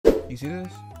You see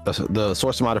this? The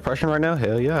source of my depression right now?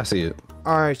 Hell yeah, I see it.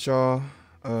 All right, y'all.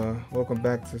 Welcome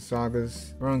back to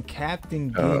Sagas. We're on Captain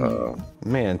Guinea.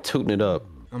 Man, tooting it up.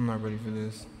 I'm not ready for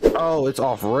this. Oh, it's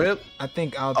off rip. I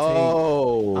think I'll take.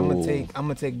 Oh. I'm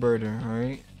gonna take Birder. All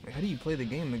right. Wait, how do you play the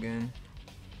game again?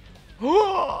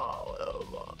 Oh,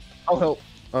 help.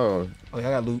 Oh. Oh, yeah,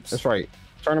 I got loops. That's right.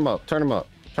 Turn him up. Turn him up.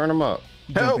 Turn him up.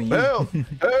 Help! Jumping, Help!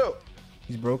 Help!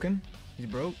 He's broken. He's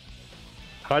broke.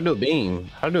 How do I do a beam?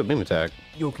 How do I do a beam attack?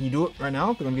 Yo, can you do it right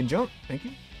now? Because I'm getting jumped. Thank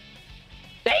you.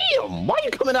 Damn! Why are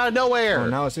you coming out of nowhere? Oh,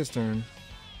 now it's his turn.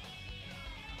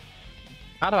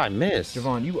 How did I miss?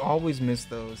 Javon, you always miss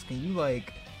those. Can you,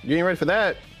 like... You ain't ready for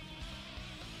that?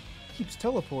 Keeps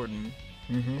teleporting.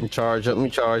 Let me charge up. Let me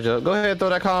charge up. Go ahead, throw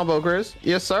that combo, Chris.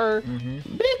 Yes, sir.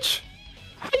 Bitch!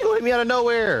 How you gonna hit me out of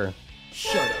nowhere?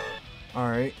 Shut up. All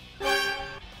right.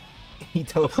 He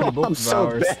teleported both I'm of so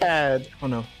ours. bad. Oh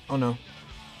no. Oh no.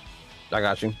 I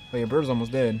got you. Oh, your bird's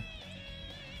almost dead.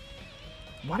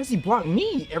 Why does he block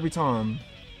me every time?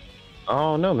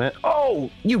 Oh no, man.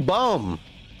 Oh, you bum.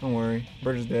 Don't worry.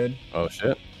 Bird is dead. Oh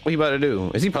shit. What you about to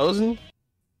do? Is he posing?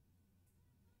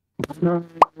 Man,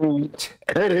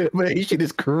 this shit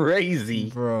is crazy.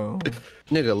 Bro.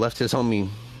 Nigga left his homie.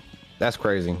 That's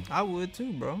crazy. I would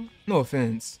too, bro. No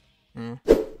offense.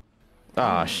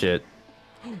 Ah, shit.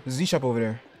 Z-Shop over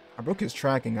there. I broke his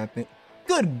tracking, I think.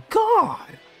 Good God!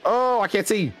 Oh, I can't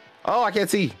see. Oh, I can't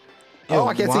see. Yo, oh,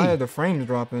 I can't see. Why are the frames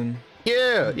dropping?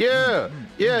 Yeah, yeah,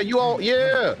 yeah, you all,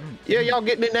 yeah, y'all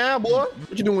getting it now, boy.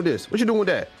 What you doing with this? What you doing with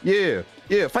that? Yeah,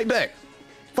 yeah, fight back.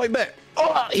 Fight back.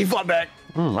 Oh, he fought back.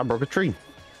 I broke a tree.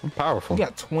 I'm powerful. We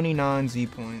got 29 Z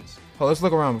points. Oh, let's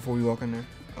look around before we walk in there.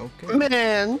 Okay.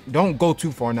 Man. Don't go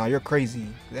too far now. You're crazy.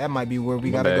 That might be where we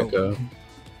gotta go.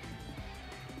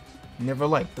 Never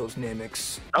liked those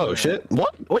Namics. Oh, shit.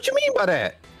 What? What you mean by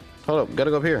that? Hold up.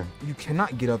 Gotta go up here. You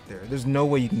cannot get up there. There's no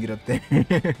way you can get up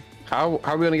there. How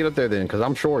are we gonna get up there then? Because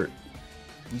I'm short.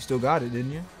 You still got it,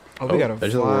 didn't you? Oh, we gotta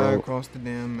fly across the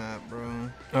damn map,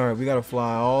 bro. All right, we gotta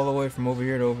fly all the way from over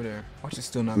here to over there. Watch it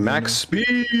still not max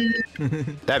speed.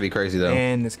 That'd be crazy though.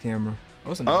 And this camera.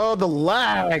 Oh, the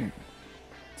lag.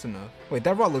 It's enough. Wait,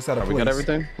 that rock looks out of place. We got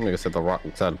everything? I'm gonna set the rock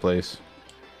out of place.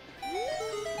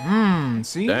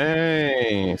 See?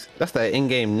 Dang. That's that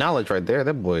in-game knowledge right there.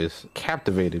 That boy is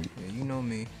captivated. Yeah, you know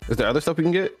me. Is there other stuff we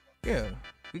can get? Yeah.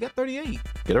 We got 38.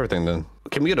 Get everything then.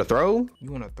 Can we get a throw?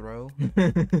 You want a throw?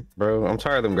 Bro, I'm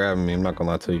tired of them grabbing me. I'm not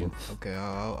gonna lie to you. Okay,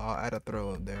 I'll add a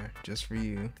throw up there just for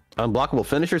you. Unblockable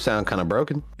finisher sound kind of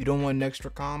broken. You don't want an extra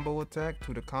combo attack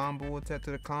to the combo attack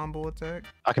to the combo attack?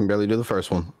 I can barely do the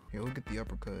first one. Yeah, we'll get the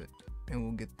uppercut and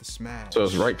we'll get the smash. So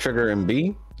it's right trigger and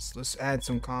B? So let's add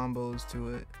some combos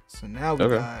to it. So now we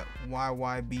got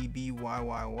YYBB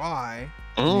YYY. You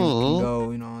can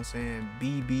go, you know what I'm saying?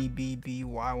 BBBB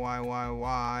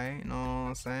YYYY. You know what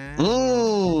I'm saying?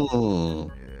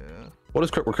 Yeah. What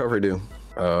does quick recovery do?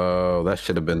 Oh, that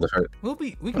should have been the first.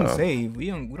 We can save. We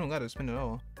don't gotta spend it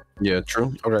all. Yeah,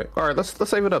 true. Okay. All right, let's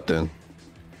save it up then.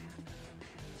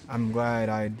 I'm glad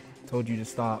I told you to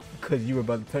stop because you were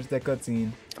about to touch that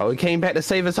cutscene. Oh, he came back to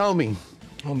save his homie.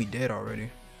 Homie dead already.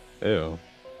 Ew.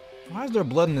 Why is there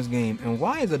blood in this game? And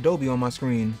why is Adobe on my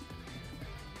screen?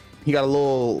 He got a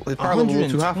little. It's probably a little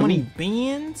too high for me. 120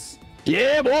 bands?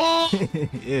 Yeah, boy.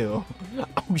 Ew.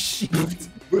 Oh shit.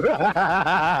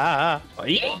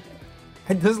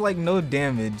 It does like no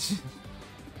damage.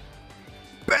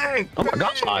 Bang! Oh my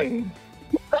gosh.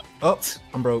 Oh,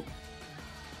 I'm broke.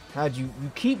 How'd you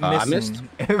keep missing I missed.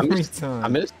 every time? I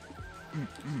missed.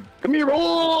 Come here,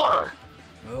 boy.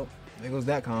 Well, there goes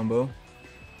that combo.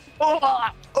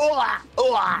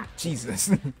 Jesus.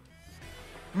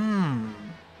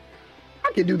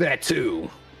 I can do that too.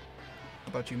 How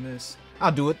about you miss?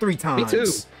 I'll do it 3 times. Me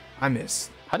too. I miss.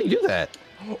 How do you do that?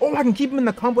 Oh, I can keep him in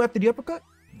the combo after the uppercut?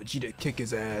 But you did kick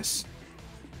his ass.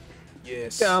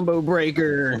 Yes. Combo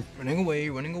breaker. Running away,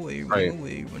 running away, running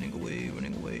away, running away,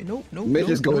 running away. Nope, nope.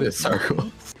 Just go in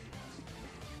circles.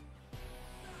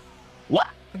 What?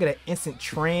 Look at that instant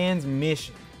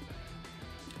transmission.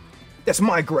 That's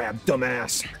my grab,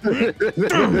 dumbass.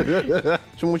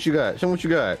 Show me what you got. Show me what you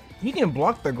got. You can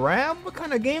block the grab? What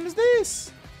kind of game is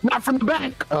this? Not from the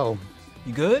back. Oh.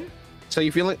 You good? So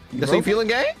you feeling? So you feeling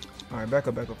gang? All right, back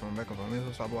up from him.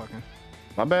 Let's stop blocking.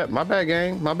 My bad,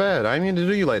 gang. My bad. I didn't mean to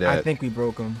do you like that. I think we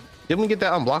broke him. Didn't we get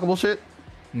that unblockable shit?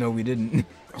 No, we didn't.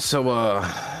 So,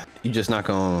 you just not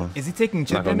gonna... Is he taking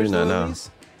chip damage though, at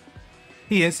least?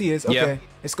 He is. Okay. Yep.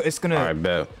 It's gonna... All right,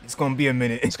 bet. It's gonna be a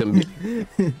minute. It's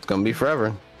gonna be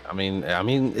forever. I mean,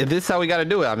 if this is how we gotta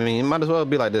do it, I mean, it might as well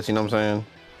be like this, you know what I'm saying?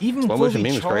 Even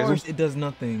fully charged, it does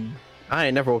nothing. I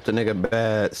ain't never whooped a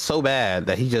nigga so bad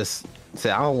that he just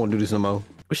said, I don't want to do this no more.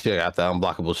 We still got that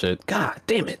unblockable shit. God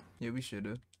damn it. Yeah, we should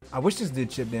have. I wish this did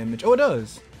chip damage. Oh, it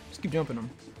does. Just keep jumping him.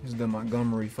 This is the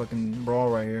Montgomery fucking brawl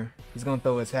right here. He's gonna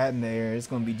throw his hat in the air. It's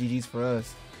gonna be GG's for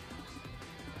us.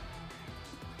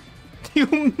 You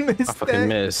missed. I fucking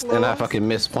missed. And I fucking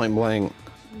missed point blank.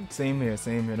 Same here,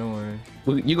 don't worry.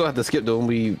 You gonna have to skip though when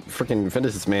we freaking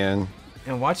finish this, man.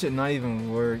 And watch it not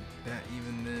even work that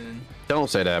even then. Don't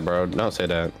say that, bro. Don't say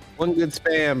that. One good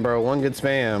spam, bro. One good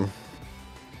spam.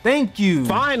 Thank you.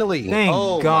 Finally. Thank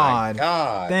God. My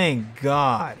God. Thank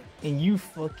God. And you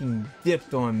fucking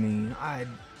dipped on me. I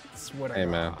swear to God.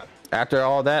 Man. After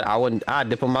all that, I'd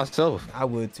dip on myself. I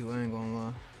would too. I ain't gonna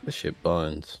lie. This shit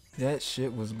buns. That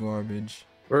shit was garbage.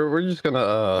 We're just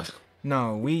gonna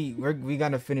No, we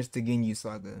gotta finish the Ginyu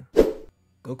saga.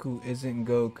 Goku isn't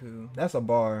Goku. That's a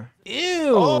bar.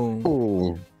 Ew.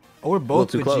 Oh, we're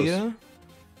both too Vegeta. close. I'm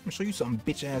gonna show you something,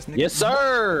 bitch ass nigga. Yes,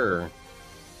 sir.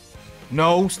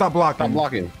 No, stop blocking. Stop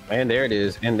blocking. And there it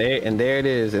is. And there it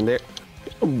is. And there.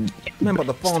 Man, about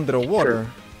to fall into the water.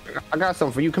 I got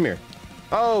something for you. Come here.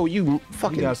 Oh, you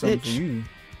fucking We got something bitch. for you.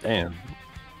 Damn.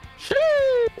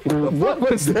 What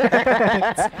was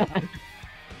that?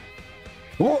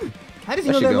 How did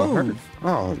you know that move? Hurt.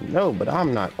 Oh no, but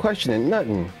I'm not questioning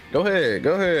nothing. Go ahead,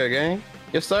 gang.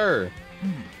 Yes, sir.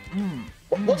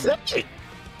 What's that shit?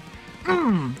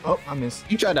 Oh, I missed.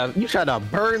 You tried to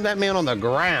burn that man on the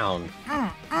ground.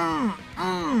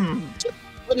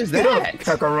 What is that?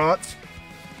 Kakarot.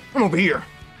 I'm over here.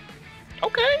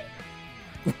 Okay.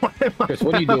 Chris,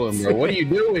 what are you doing, bro? What are you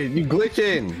doing? You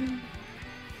glitching.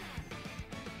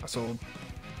 I sold.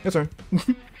 Yes, sir.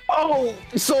 Oh,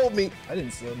 you sold me. I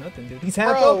didn't sell nothing, dude. He's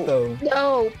half up though.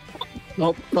 No.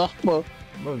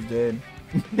 Bro's dead.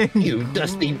 You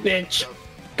dusty bitch.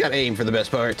 Gotta aim for the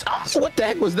best parts. Oh, so what the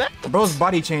heck was that? Bro's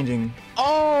body changing.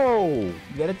 Oh.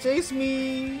 You gotta chase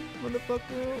me,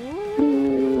 motherfucker.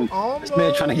 Ooh, This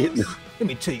man trying to get me. Let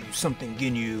me tell you something,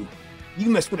 Ginyu. You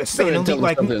mess with a Saiyan elite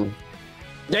like me.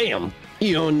 Damn.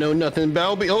 You don't know nothing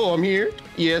about me. Oh, I'm here.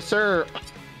 Yes, sir.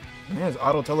 Man, there's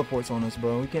auto teleports on us,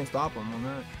 bro. We can't stop him on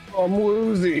that. I'm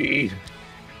woozy.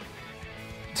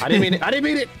 I didn't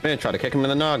mean it. Man, try to kick him in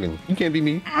the noggin. You can't be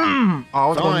me. Finally.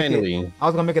 I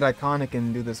was gonna make it iconic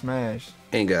and do the smash.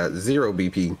 Ain't got 0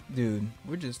 BP. Dude,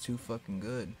 we're just too fucking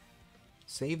good.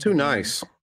 Save Too nice.